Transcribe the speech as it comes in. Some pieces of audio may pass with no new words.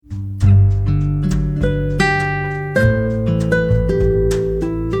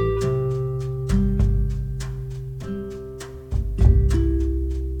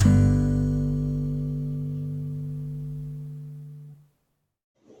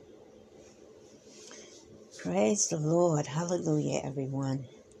Praise the Lord. Hallelujah, everyone.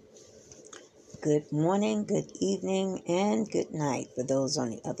 Good morning, good evening, and good night for those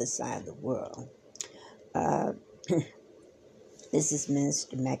on the other side of the world. This is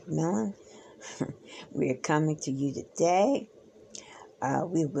Minister Macmillan. We're coming to you today.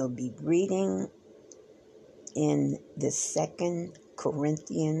 We will be reading in the 2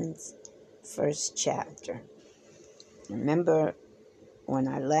 Corinthians 1st chapter. Remember, when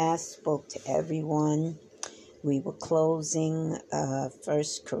I last spoke to everyone, we were closing 1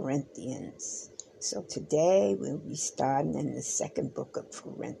 Corinthians. So today we'll be starting in the second book of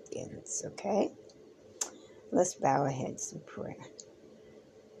Corinthians, okay? Let's bow our heads in prayer.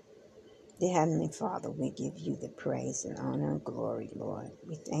 Dear Heavenly Father, we give you the praise and honor and glory, Lord.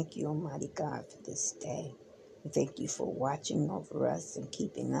 We thank you, Almighty God, for this day. We thank you for watching over us and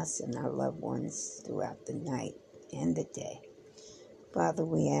keeping us and our loved ones throughout the night and the day. Father,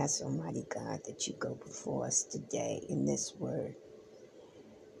 we ask, Almighty God, that you go before us today in this word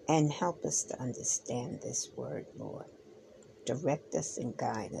and help us to understand this word, Lord. Direct us and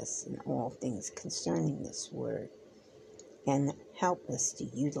guide us in all things concerning this word and help us to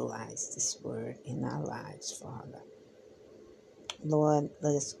utilize this word in our lives, Father. Lord,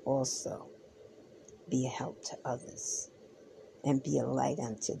 let us also be a help to others and be a light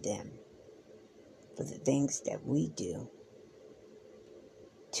unto them for the things that we do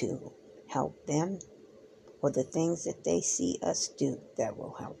to help them, or the things that they see us do that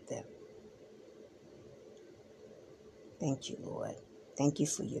will help them. Thank you, Lord. Thank you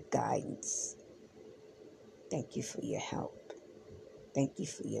for your guidance. Thank you for your help. Thank you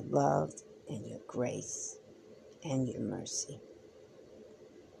for your love and your grace and your mercy.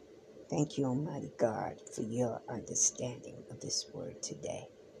 Thank you, Almighty God, for your understanding of this word today.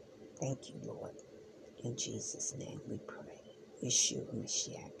 Thank you, Lord. In Jesus' name we pray. Yeshua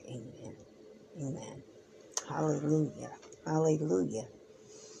Mashiach. Amen. Amen. Hallelujah. Hallelujah.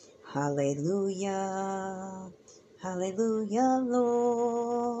 Hallelujah. Hallelujah,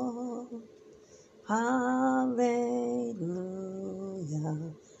 Lord. Hallelujah,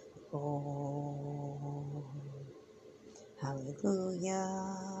 Lord.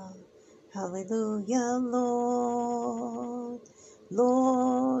 Hallelujah. Hallelujah, Lord.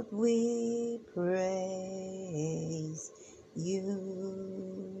 Lord, we praise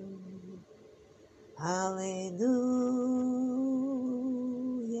you. Hallelujah.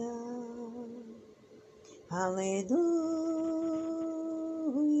 Hallelujah.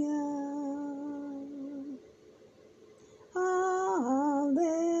 Hallelujah,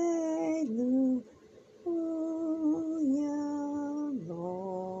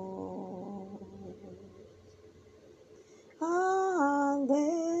 Lord. Hallelujah,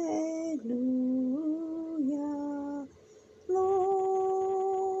 Lord.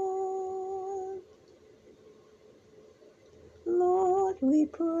 Lord, we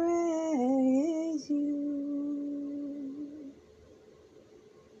praise you.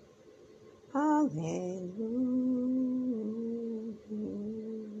 Hallelujah.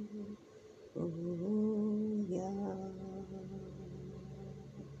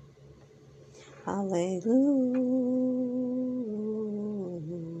 Hallelujah.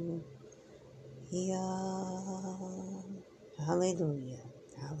 Hallelujah.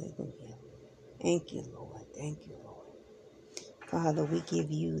 Hallelujah. Thank you, Lord. Thank you, Lord. Father, we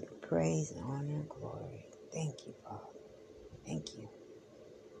give you the praise and honor and glory. Thank you, Father. Thank you.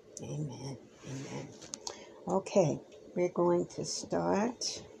 Amen. Amen. Okay, we're going to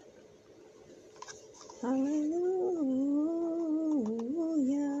start. Hallelujah.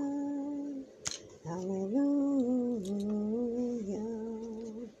 Hallelujah.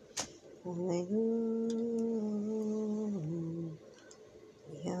 Hallelujah,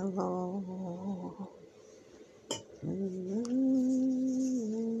 Lord.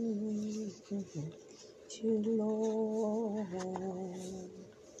 You, Lord.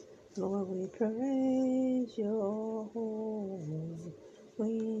 Lord, we praise your holy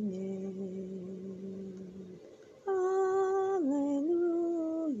name.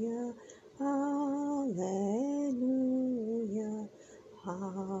 Hallelujah, hallelujah,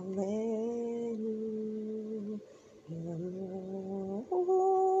 hallelujah, Lord.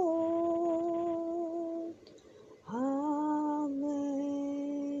 Hallelujah,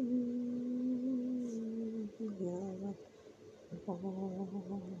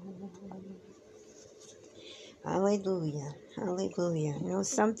 Lord. Hallelujah, hallelujah. You know,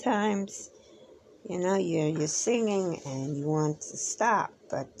 sometimes, you're singing and you want to stop,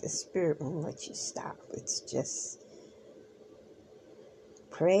 but the Spirit won't let you stop. It's just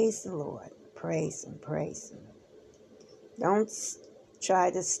praise the Lord. Praise Him, praise Him. Don't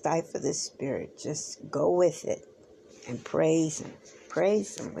try to stifle the spirit. Just go with it and praise him.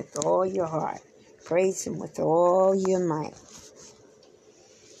 Praise him with all your heart. Praise him with all your might.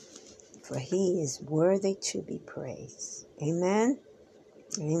 For he is worthy to be praised. Amen?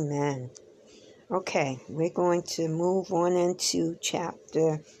 Amen. Okay, we're going to move on into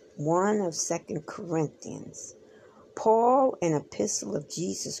chapter 1 of 2 Corinthians. Paul, an epistle of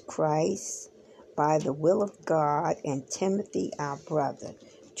Jesus Christ, by the will of God, and Timothy, our brother,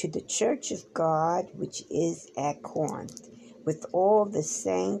 to the church of God which is at Corinth, with all the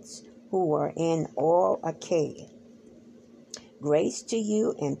saints who are in all Achaia. Grace to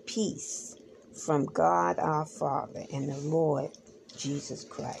you and peace from God our Father and the Lord Jesus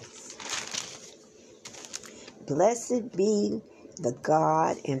Christ. Blessed be the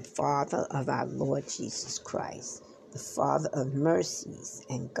God and Father of our Lord Jesus Christ, the Father of mercies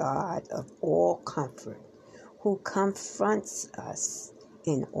and God of all comfort, who confronts us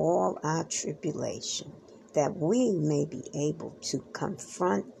in all our tribulation, that we may be able to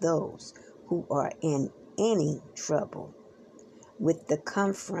confront those who are in any trouble with the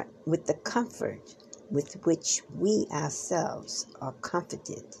comfort with which we ourselves are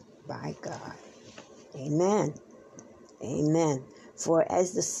comforted by God. Amen. Amen. For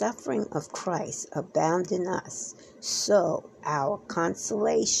as the suffering of Christ abound in us, so our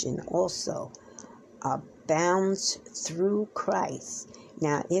consolation also abounds through Christ.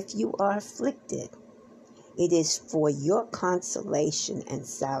 Now, if you are afflicted, it is for your consolation and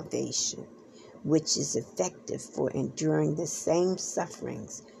salvation, which is effective for enduring the same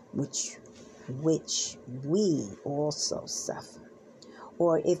sufferings which we also suffer.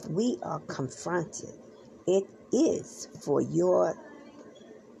 Or if we are confronted, it is for your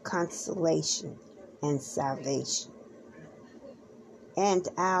consolation and salvation. And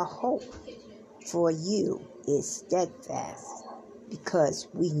our hope for you is steadfast, because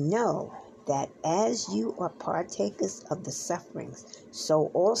we know that as you are partakers of the sufferings, so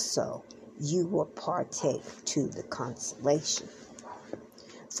also you will partake to the consolation.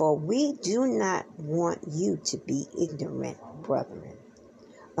 For we do not want you to be ignorant, brethren,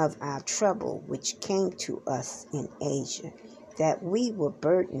 of our trouble which came to us in Asia, that we were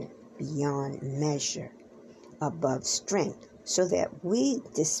burdened beyond measure, above strength, so that we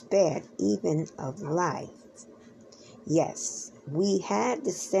despaired even of life. Yes, we had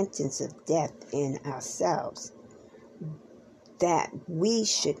the sentence of death in ourselves, that we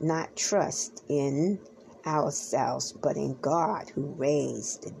should not trust in ourselves, but in God who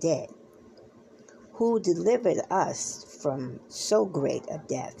raised the dead, who delivered us from so great a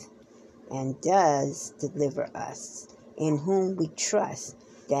death, and does deliver us, in whom we trust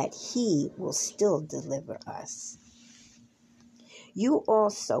that he will still deliver us. You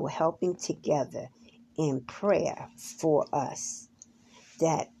also helping together in prayer for us,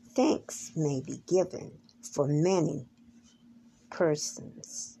 that thanks may be given for many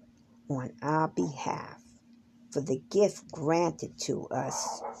persons on our behalf, for the gift granted to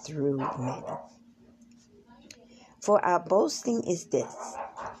us through many. For our boasting is this,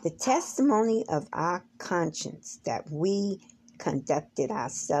 the testimony of our conscience, that we conducted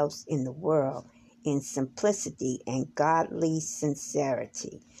ourselves in the world in simplicity and godly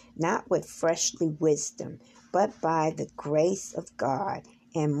sincerity, not with fleshly wisdom, but by the grace of God,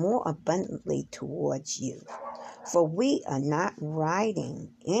 and more abundantly towards you. For we are not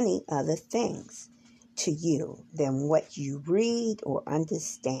writing any other things to you than what you read or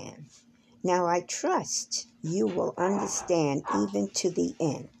understand. Now I trust you will understand even to the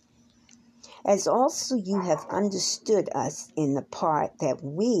end, as also you have understood us in the part that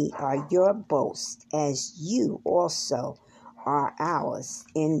we are your boast, as you also are ours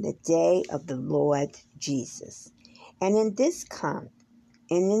in the day of the Lord Jesus. And in this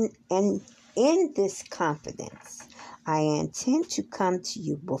confidence, I intend to come to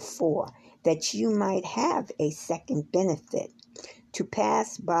you before, that you might have a second benefit, to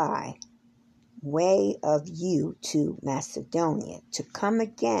pass by way of you to Macedonia, to come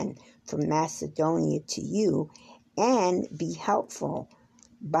again from Macedonia to you, and be helpful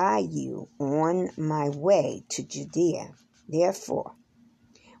by you on my way to Judea. Therefore,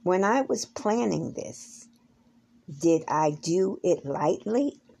 when I was planning this, did I do it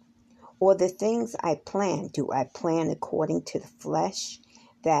lightly? Or the things I plan, do I plan according to the flesh,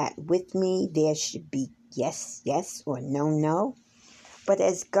 that with me there should be yes, yes, or no, no? But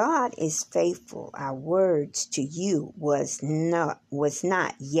as God is faithful, our words to you was not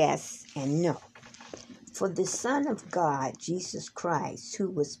yes and no. For the Son of God, Jesus Christ, who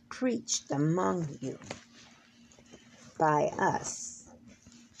was preached among you by us,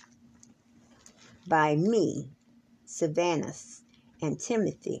 by me, Silvanus, and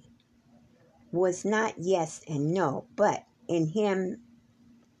Timothy was not yes and no, but in him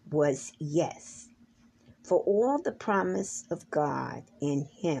was yes. For all the promise of God in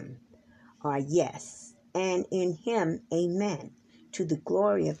him are yes, and in him amen, to the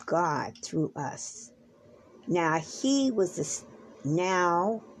glory of God through us. Now he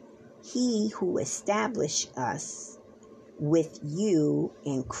who established us with you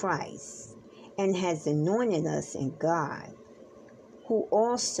in Christ, and has anointed us in God, who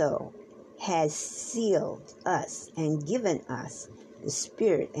also has sealed us and given us the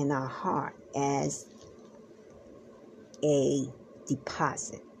Spirit in our heart as a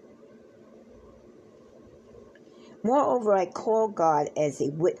deposit. Moreover, I call God as a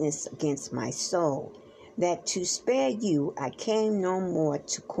witness against my soul, that to spare you I came no more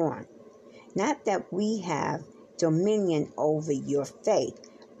to Corinth. Not that we have dominion over your faith,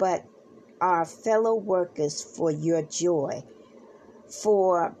 but are fellow workers for your joy,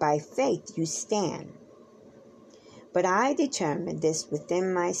 for by faith you stand. But I determined this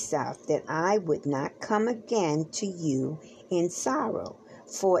within myself, that I would not come again to you in sorrow.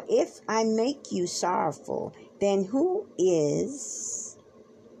 For if I make you sorrowful, then who is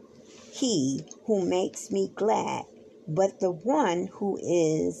he who makes me glad, but the one who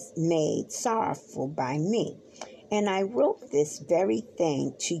is made sorrowful by me? And I wrote this very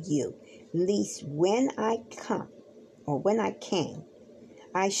thing to you, lest when I came,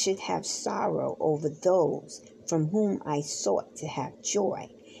 I should have sorrow over those from whom I sought to have joy,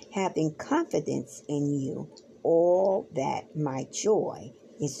 having confidence in you, all that my joy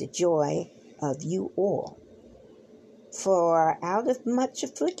is the joy of you all. For out of much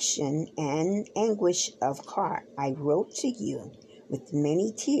affliction and anguish of heart I wrote to you with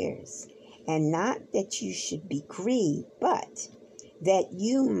many tears, and not that you should be grieved, but that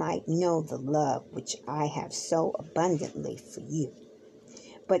you might know the love which I have so abundantly for you.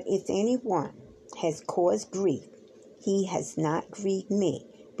 But if anyone has caused grief, he has not grieved me,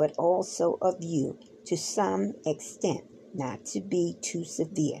 but also of you, to some extent, not to be too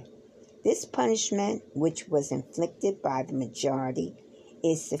severe. This punishment, which was inflicted by the majority,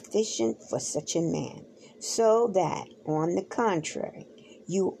 is sufficient for such a man, so that, on the contrary,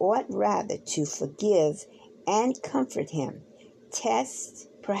 you ought rather to forgive and comfort him. Test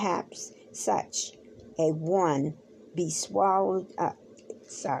perhaps such a one be swallowed up.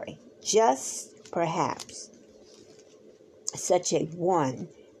 Just perhaps such a one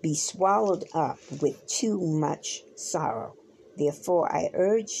be swallowed up with too much sorrow. Therefore I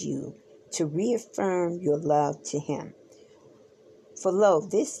urge you to reaffirm your love to him. For lo,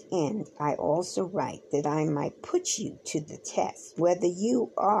 this end I also write, that I might put you to the test, whether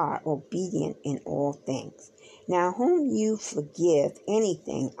you are obedient in all things. Now whom you forgive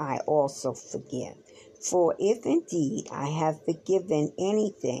anything, I also forgive. For if indeed I have forgiven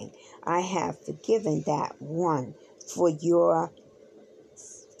anything, I have forgiven that one for your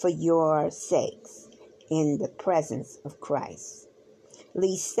sakes in the presence of Christ.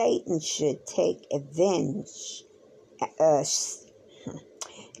 Lest Satan should take advantage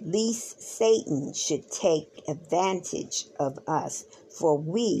of us, for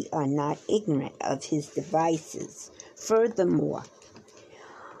we are not ignorant of his devices. Furthermore,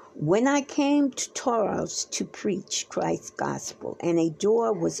 when I came to Taurus to preach Christ's gospel, and a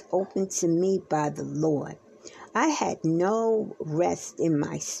door was opened to me by the Lord, I had no rest in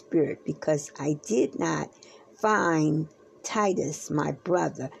my spirit, because I did not find Titus my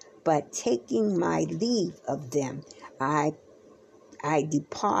brother, but taking my leave of them, I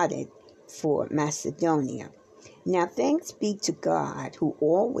departed for Macedonia. Now thanks be to God, who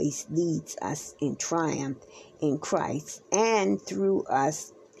always leads us in triumph in Christ, and through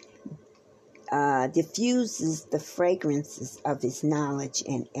us diffuses the fragrances of his knowledge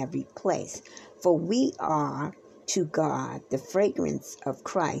in every place. For we are to God the fragrance of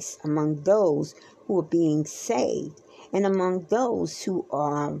Christ among those who are being saved and among those who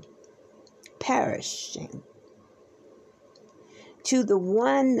are perishing. To the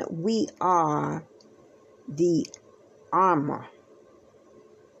one we are the armor.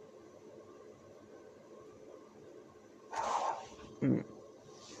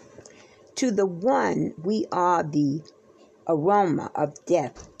 To the one we are the aroma of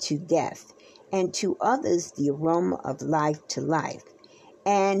death to death, and to others the aroma of life to life.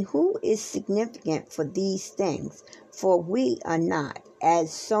 And who is significant for these things? For we are not,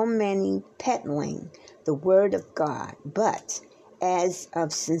 as so many, peddling the word of God, but as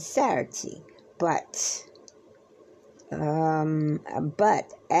of sincerity, but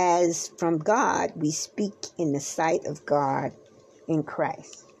as from God we speak in the sight of God in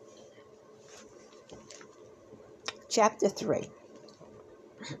Christ. Chapter 3.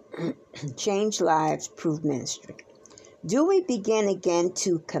 Change lives, prove ministry. Do we begin again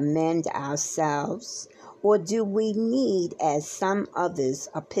to commend ourselves, or do we need, as some others,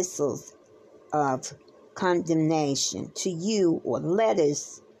 epistles of condemnation to you, or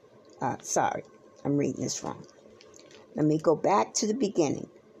letters? Sorry, I'm reading this wrong. Let me go back to the beginning.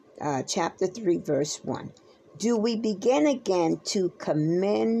 Chapter 3, verse 1. Do we begin again to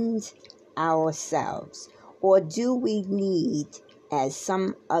commend ourselves, or do we need, as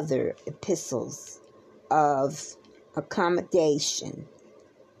some other epistles of accommodation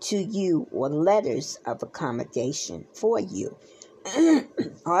to you, or letters of accommodation for you?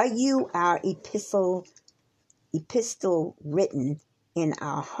 Are you our epistle written in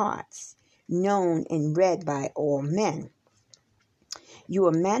our hearts, known and read by all men? You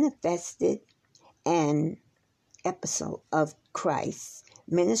are manifested an epistle of Christ,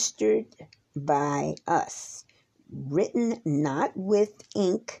 ministered by us, written not with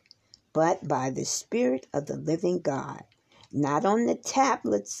ink, but by the Spirit of the living God, not on the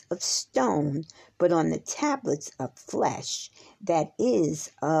tablets of stone, but on the tablets of flesh, that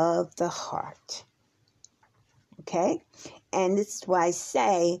is of the heart. Okay? And this is why I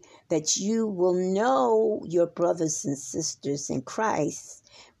say that you will know your brothers and sisters in Christ,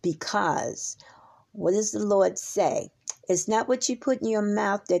 because what does the Lord say? It's not what you put in your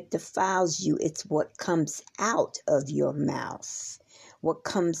mouth that defiles you. It's what comes out of your mouth. What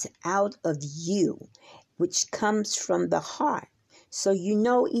comes out of you, which comes from the heart. So you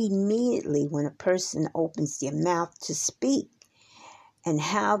know immediately when a person opens their mouth to speak and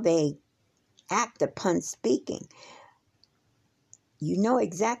how they act upon speaking. You know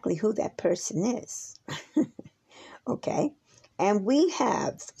exactly who that person is. Okay? And we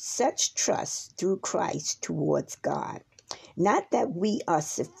have such trust through Christ towards God. Not that we are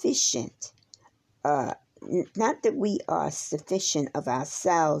sufficient, of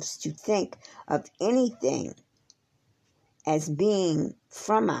ourselves to think of anything as being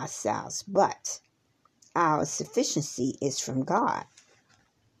from ourselves, but our sufficiency is from God.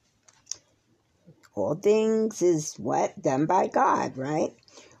 All things is what? Done by God, right?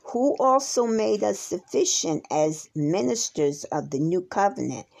 Who also made us sufficient as ministers of the new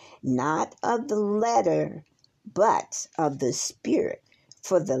covenant, not of the letter, but of the Spirit.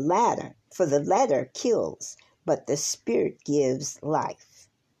 For the letter kills, but the Spirit gives life.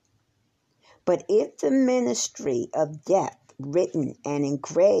 But if the ministry of death, written and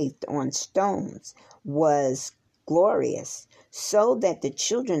engraved on stones, was glorious, so that the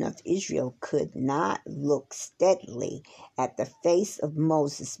children of Israel could not look steadily at the face of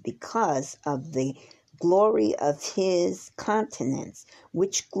Moses because of the glory of his countenance,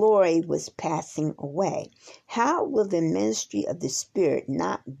 which glory was passing away, how will the ministry of the Spirit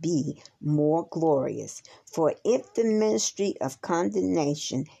not be more glorious? For if the ministry of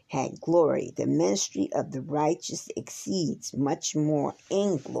condemnation had glory, the ministry of the righteous exceeds much more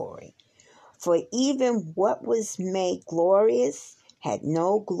in glory. For even what was made glorious had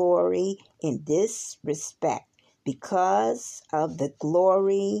no glory in this respect, because of the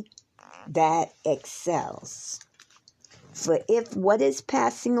glory that excels. For if what is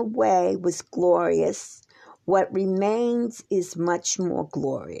passing away was glorious, what remains is much more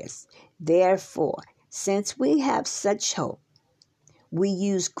glorious. Therefore, since we have such hope, we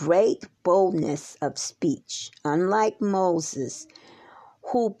use great boldness of speech, unlike Moses,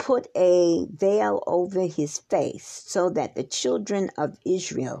 who put a veil over his face, so that the children of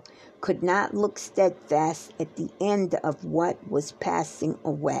Israel could not look steadfast at the end of what was passing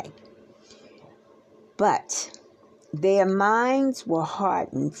away. But their minds were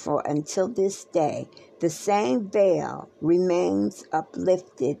hardened, for until this day the same veil remains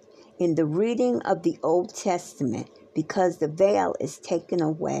uplifted in the reading of the Old Testament, because the veil is taken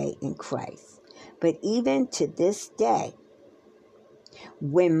away in Christ. But even to this day,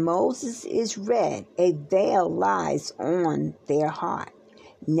 when Moses is read, a veil lies on their heart.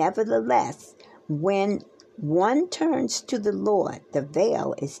 Nevertheless, when one turns to the Lord, the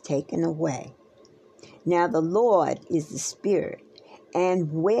veil is taken away. Now the Lord is the Spirit,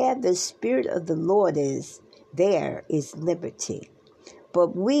 and where the Spirit of the Lord is, there is liberty.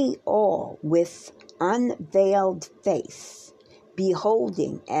 But we all, with unveiled face,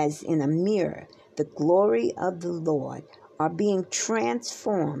 beholding as in a mirror the glory of the Lord, are being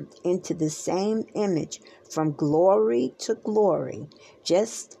transformed into the same image from glory to glory,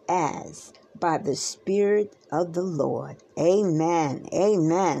 just as by the Spirit of the Lord. Amen.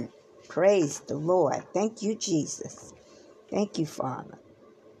 Amen. Praise the Lord. Thank you, Jesus. Thank you, Father.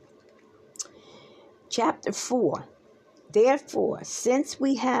 Chapter 4. Therefore, since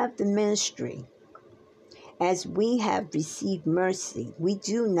we have the ministry as we have received mercy, we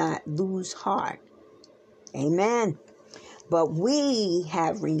do not lose heart. Amen. But we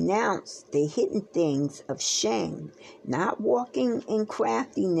have renounced the hidden things of shame, not walking in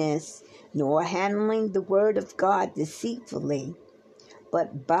craftiness, nor handling the word of God deceitfully,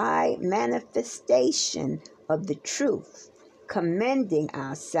 but by manifestation of the truth, commending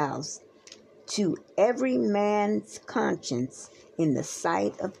ourselves to every man's conscience in the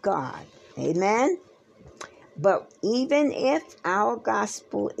sight of God. Amen. But even if our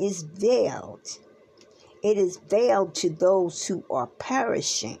gospel is veiled, it is veiled to those who are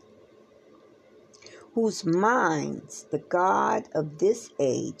perishing, whose minds the God of this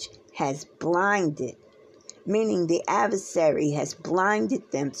age has blinded, meaning the adversary has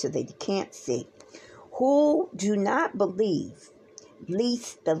blinded them so they can't see, who do not believe,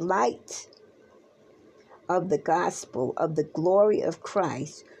 lest the light of the gospel of the glory of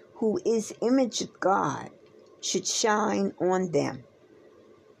Christ, who is image of God, should shine on them.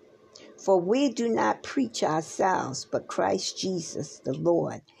 For we do not preach ourselves, but Christ Jesus the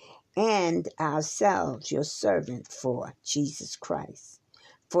Lord, and ourselves your servant for Jesus Christ.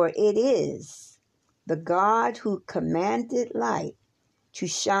 For it is the God who commanded light to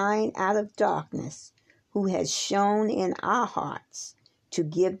shine out of darkness, who has shone in our hearts to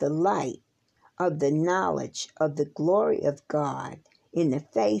give the light of the knowledge of the glory of God in the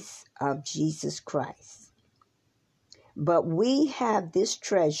face of Jesus Christ. But we have this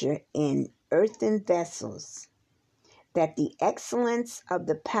treasure in earthen vessels, that the excellence of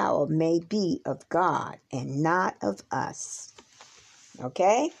the power may be of God and not of us.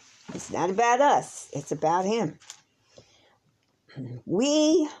 Okay? It's not about us. It's about Him.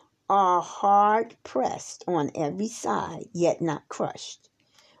 We are hard pressed on every side, yet not crushed.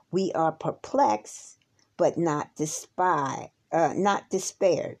 We are perplexed, but not despaired.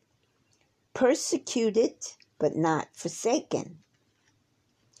 Persecuted, but not forsaken.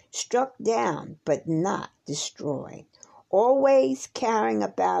 Struck down, but not destroyed. Always carrying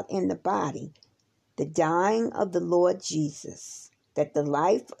about in the body the dying of the Lord Jesus, that the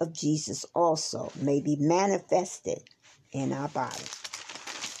life of Jesus also may be manifested in our body.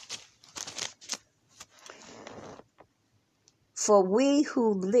 For we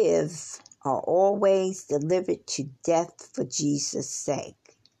who live are always delivered to death for Jesus' sake,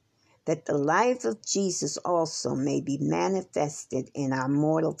 that the life of Jesus also may be manifested in our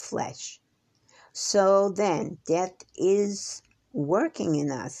mortal flesh. So then, death is working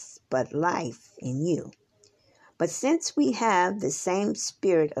in us, but life in you. But since we have the same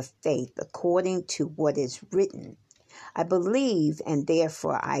spirit of faith according to what is written, I believe and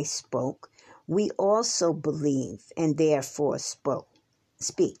therefore I spoke, we also believe and therefore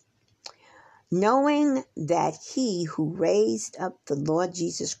speak. Knowing that He who raised up the Lord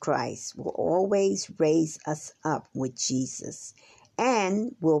Jesus Christ will always raise us up with Jesus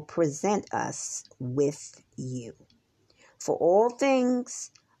and will present us with you. For all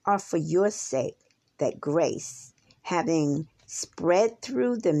things are for your sake, that grace, having spread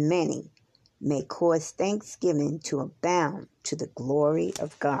through the many, may cause thanksgiving to abound to the glory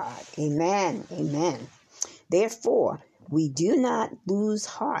of God. Amen. Amen. Therefore, we do not lose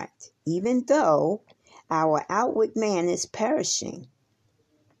heart, even though our outward man is perishing.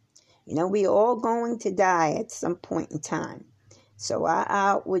 You know, we're all going to die at some point in time. So our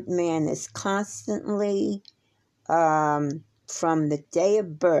outward man is constantly, from the day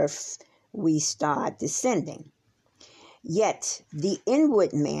of birth, we start descending. Yet the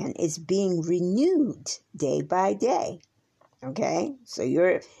inward man is being renewed day by day. Okay? So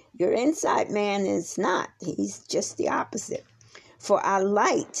your inside man is not. He's just the opposite. For our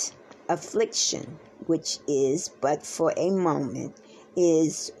light affliction, which is but for a moment,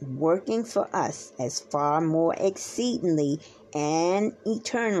 is working for us as far more exceedingly and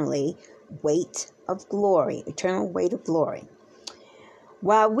eternal weight of glory.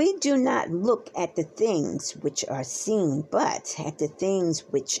 While we do not look at the things which are seen, but at the things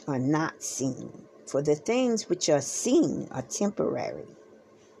which are not seen. For the things which are seen are temporary,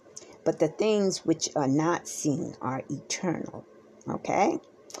 but the things which are not seen are eternal. Okay?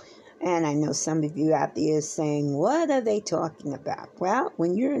 And I know some of you out there saying, what are they talking about? Well,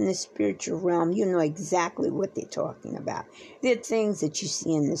 when you're in the spiritual realm, you know exactly what they're talking about. There are things that you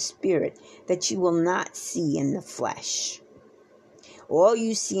see in the spirit that you will not see in the flesh. All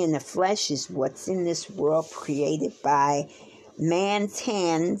you see in the flesh is what's in this world created by man's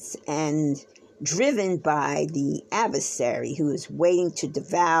hands and driven by the adversary who is waiting to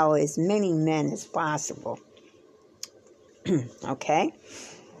devour as many men as possible. Okay?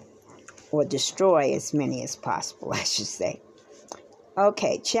 Or destroy as many as possible, I should say.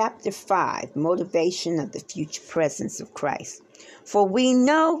 Okay, chapter 5, motivation of the future presence of Christ. For we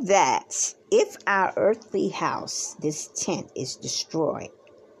know that if our earthly house, this tent, is destroyed,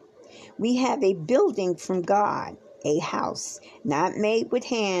 we have a building from God, a house not made with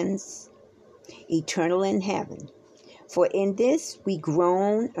hands, eternal in heaven. For in this we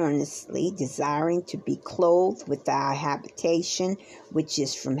groan earnestly, desiring to be clothed with our habitation, which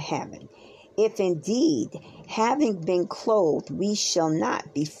is from heaven. If indeed, having been clothed, we shall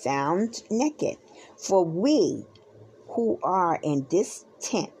not be found naked. For we who are in this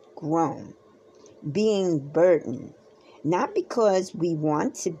tent groan, being burdened, not because we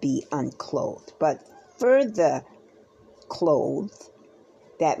want to be unclothed, but further clothed,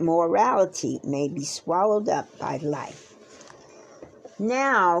 that morality may be swallowed up by life.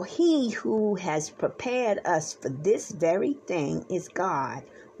 Now he who has prepared us for this very thing is God,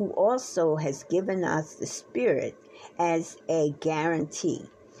 who also has given us the Spirit as a guarantee.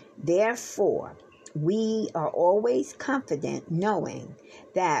 Therefore, we are always confident, knowing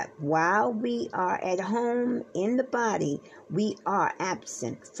that while we are at home in the body, we are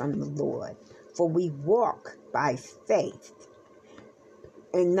absent from the Lord. For we walk by faith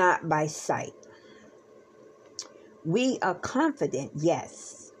and not by sight. We are confident,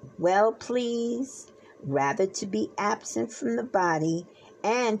 yes, well pleased, rather to be absent from the body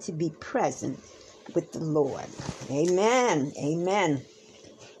and to be present with the Lord. Amen. Amen.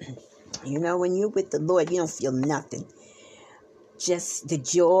 You know, when you're with the Lord, you don't feel nothing. Just the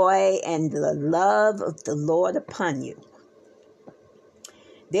joy and the love of the Lord upon you.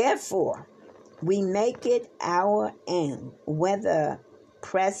 Therefore, we make it our aim, whether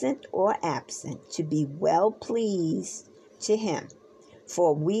present or absent, to be well pleased to Him.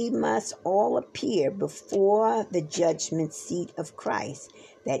 For we must all appear before the judgment seat of Christ,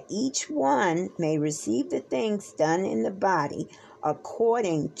 that each one may receive the things done in the body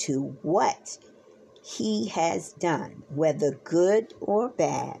according to what he has done, whether good or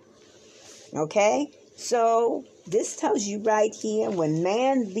bad. Okay? So this tells you right here, when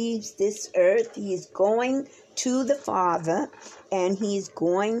man leaves this earth, he is going to the Father, and he is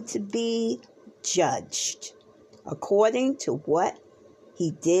going to be judged according to what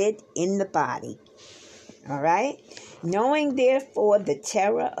he did in the body. All right? Knowing therefore the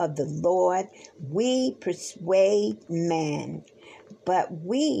terror of the Lord, we persuade man, but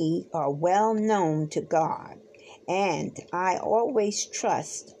we are well known to God, and I always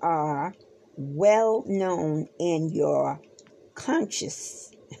trust are well known in your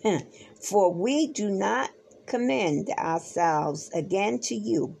conscience. For we do not commend ourselves again to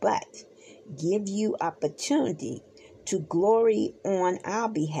you, but give you opportunity to glory on our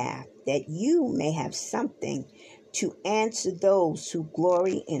behalf, that you may have something to answer those who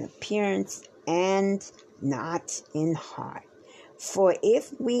glory in appearance and not in heart. For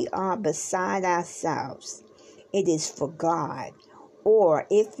if we are beside ourselves, it is for God. Or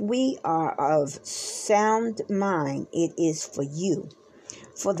if we are of sound mind, it is for you.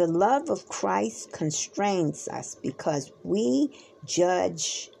 For the love of Christ constrains us, because we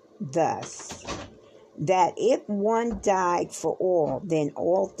judge thus, that if one died for all, then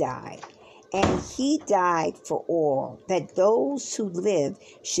all died. And he died for all, that those who live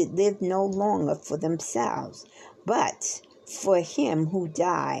should live no longer for themselves, but for him who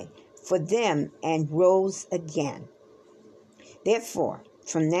died for them and rose again. Therefore,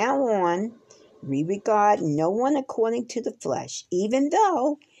 from now on, we regard no one according to the flesh, even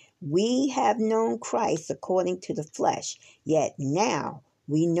though we have known Christ according to the flesh, yet now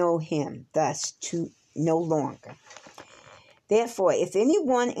we know him thus no longer. Therefore, if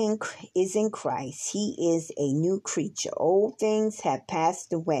anyone is in Christ, he is a new creature. Old things have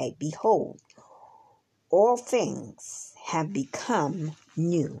passed away. Behold, all things have become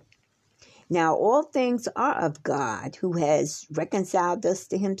new. Now all things are of God, who has reconciled us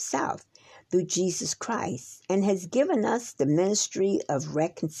to himself through Jesus Christ, and has given us the ministry of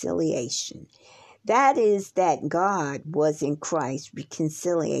reconciliation. That is, that God was in Christ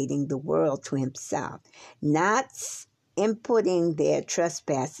reconciliating the world to himself, not imputing their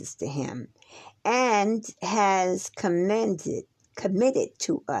trespasses to him, and has committed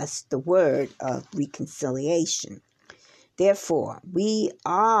to us the word of reconciliation. Therefore, we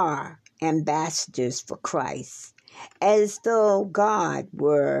are ambassadors for Christ, as though God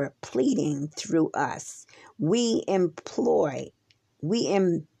were pleading through us. We implore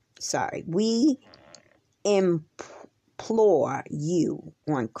you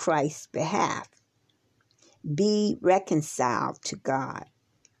on Christ's behalf, be reconciled to God.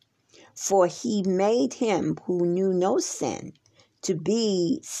 For he made him who knew no sin to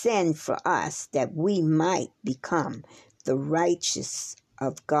be sin for us, that we might become the righteousness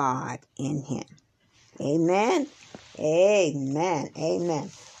of God in him. Amen. Amen. Amen.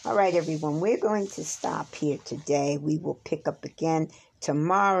 All right, everyone, we're going to stop here today. We will pick up again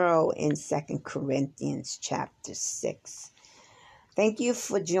tomorrow in 2 Corinthians chapter 6. Thank you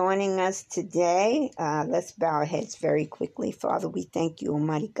for joining us today. Let's bow our heads very quickly. Father, we thank you,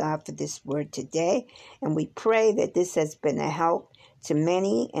 Almighty God, for this word today. And we pray that this has been a help to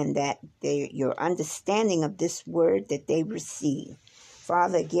many and that your understanding of this word that they receive.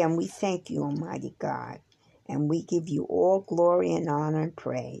 Father, again, we thank you, Almighty God. And we give you all glory and honor and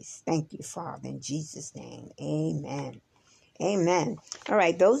praise. Thank you, Father, in Jesus' name. Amen. Amen. All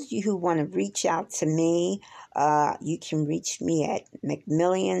right, those of you who want to reach out to me, you can reach me at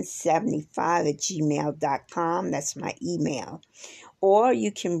mcmillian75@gmail.com. That's my email. Or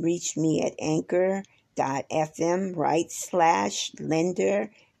you can reach me at anchor.fm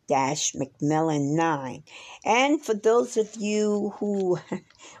 /Linda-McMillan9. And for those of you who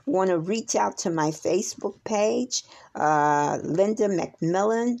want to reach out to my Facebook page, Linda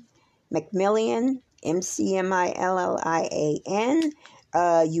McMillian, McMillian,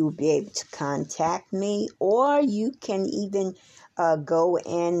 you will be able to contact me, or you can even go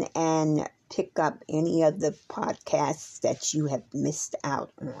in and pick up any of the podcasts that you have missed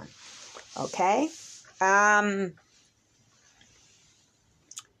out on. Okay?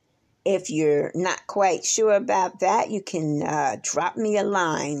 If you're not quite sure about that, you can drop me a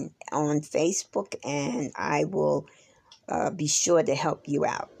line on Facebook, and I will be sure to help you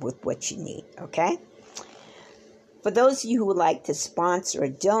out with what you need. Okay? For those of you who would like to sponsor or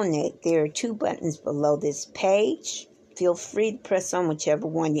donate, there are 2 buttons below this page. Feel free to press on whichever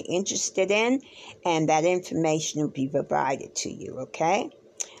one you're interested in, and that information will be provided to you, okay?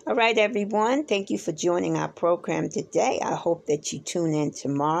 All right, everyone. Thank you for joining our program today. I hope that you tune in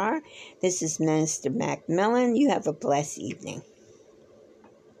tomorrow. This is Minister McMillan. You have a blessed evening.